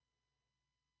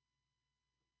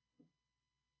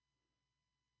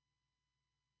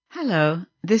Hello,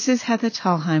 this is Heather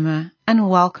Thalheimer, and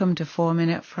welcome to 4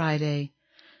 Minute Friday.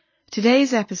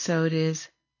 Today's episode is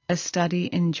A Study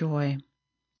in Joy.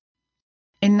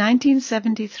 In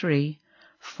 1973,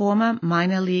 former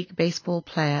minor league baseball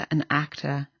player and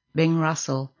actor Bing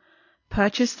Russell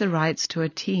purchased the rights to a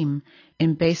team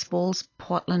in baseball's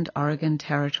Portland, Oregon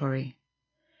territory.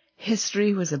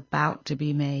 History was about to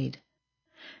be made,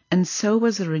 and so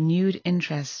was a renewed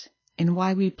interest in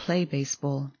why we play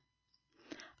baseball.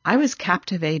 I was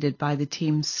captivated by the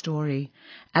team's story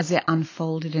as it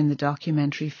unfolded in the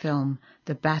documentary film,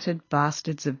 The Battered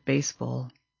Bastards of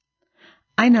Baseball.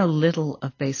 I know little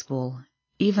of baseball,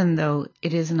 even though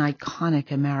it is an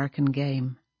iconic American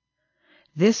game.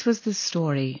 This was the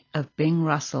story of Bing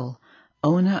Russell,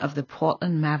 owner of the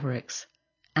Portland Mavericks,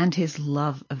 and his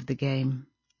love of the game.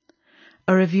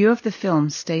 A review of the film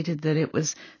stated that it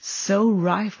was so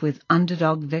rife with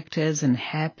underdog victors and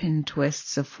hairpin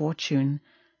twists of fortune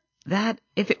that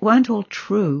if it weren't all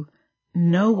true,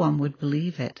 no one would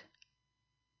believe it.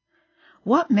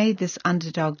 What made this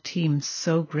underdog team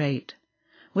so great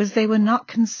was they were not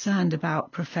concerned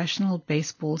about professional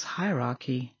baseball's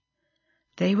hierarchy.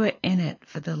 They were in it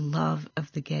for the love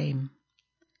of the game.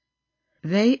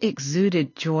 They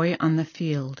exuded joy on the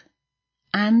field,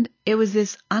 and it was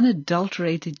this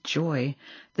unadulterated joy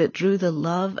that drew the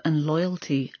love and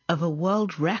loyalty of a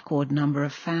world record number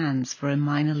of fans for a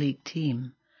minor league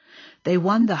team. They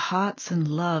won the hearts and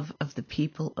love of the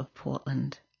people of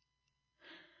Portland.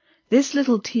 This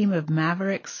little team of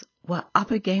Mavericks were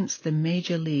up against the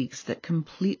major leagues that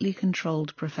completely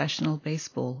controlled professional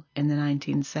baseball in the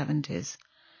 1970s.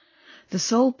 The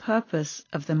sole purpose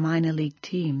of the minor league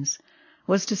teams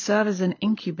was to serve as an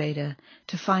incubator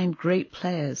to find great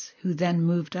players who then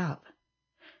moved up,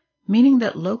 meaning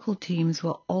that local teams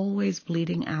were always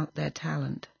bleeding out their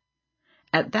talent.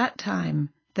 At that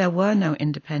time, there were no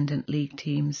independent league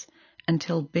teams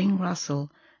until Bing Russell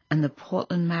and the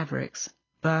Portland Mavericks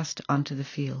burst onto the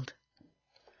field.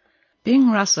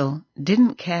 Bing Russell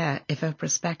didn't care if a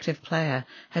prospective player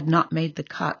had not made the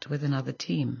cut with another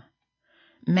team.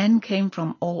 Men came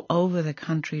from all over the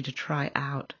country to try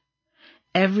out.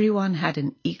 Everyone had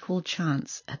an equal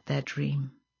chance at their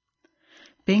dream.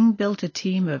 Bing built a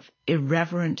team of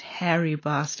irreverent, hairy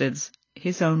bastards,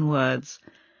 his own words,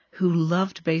 who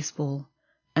loved baseball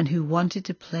and who wanted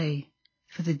to play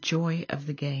for the joy of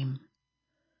the game.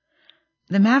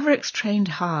 The Mavericks trained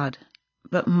hard,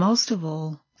 but most of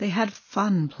all, they had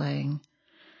fun playing.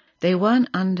 They weren't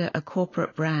under a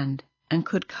corporate brand and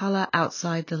could color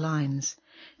outside the lines,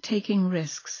 taking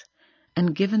risks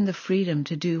and given the freedom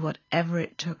to do whatever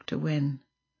it took to win.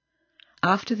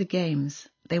 After the games,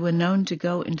 they were known to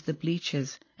go into the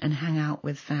bleachers and hang out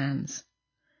with fans.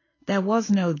 There was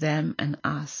no them and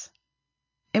us.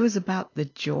 It was about the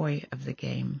joy of the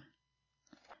game.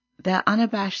 Their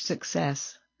unabashed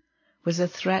success was a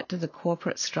threat to the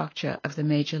corporate structure of the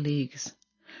major leagues,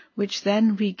 which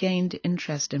then regained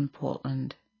interest in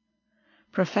Portland.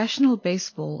 Professional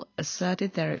baseball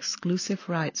asserted their exclusive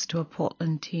rights to a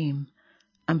Portland team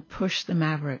and pushed the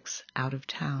Mavericks out of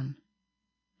town.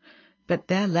 But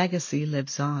their legacy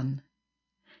lives on.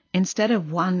 Instead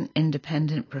of one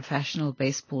independent professional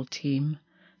baseball team,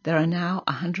 there are now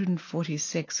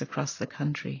 146 across the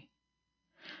country.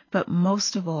 But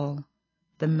most of all,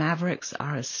 the Mavericks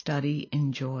are a study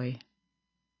in joy.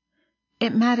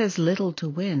 It matters little to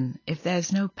win if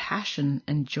there's no passion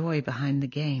and joy behind the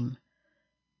game.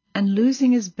 And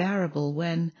losing is bearable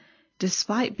when,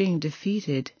 despite being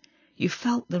defeated, you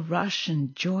felt the rush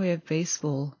and joy of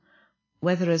baseball,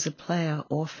 whether as a player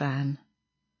or fan.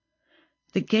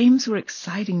 The games were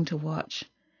exciting to watch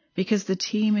because the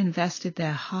team invested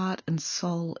their heart and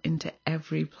soul into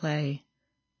every play.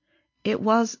 It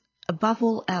was, above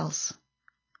all else,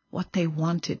 what they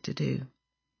wanted to do.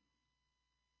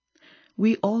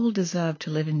 We all deserve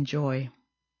to live in joy.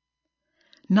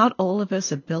 Not all of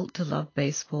us are built to love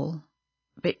baseball,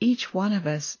 but each one of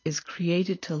us is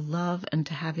created to love and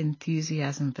to have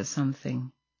enthusiasm for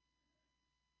something.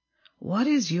 What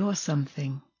is your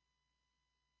something?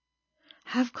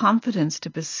 Have confidence to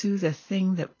pursue the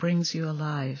thing that brings you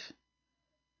alive.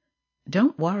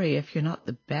 Don't worry if you're not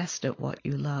the best at what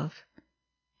you love.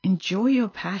 Enjoy your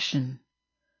passion.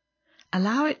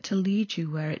 Allow it to lead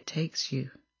you where it takes you.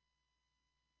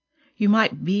 You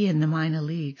might be in the minor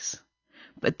leagues,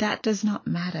 but that does not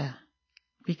matter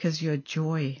because your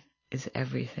joy is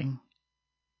everything.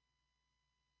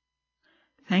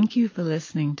 Thank you for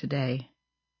listening today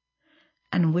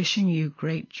and wishing you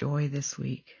great joy this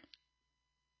week.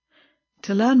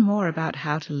 To learn more about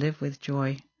how to live with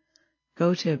joy,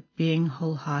 go to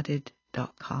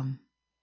beingwholehearted.com.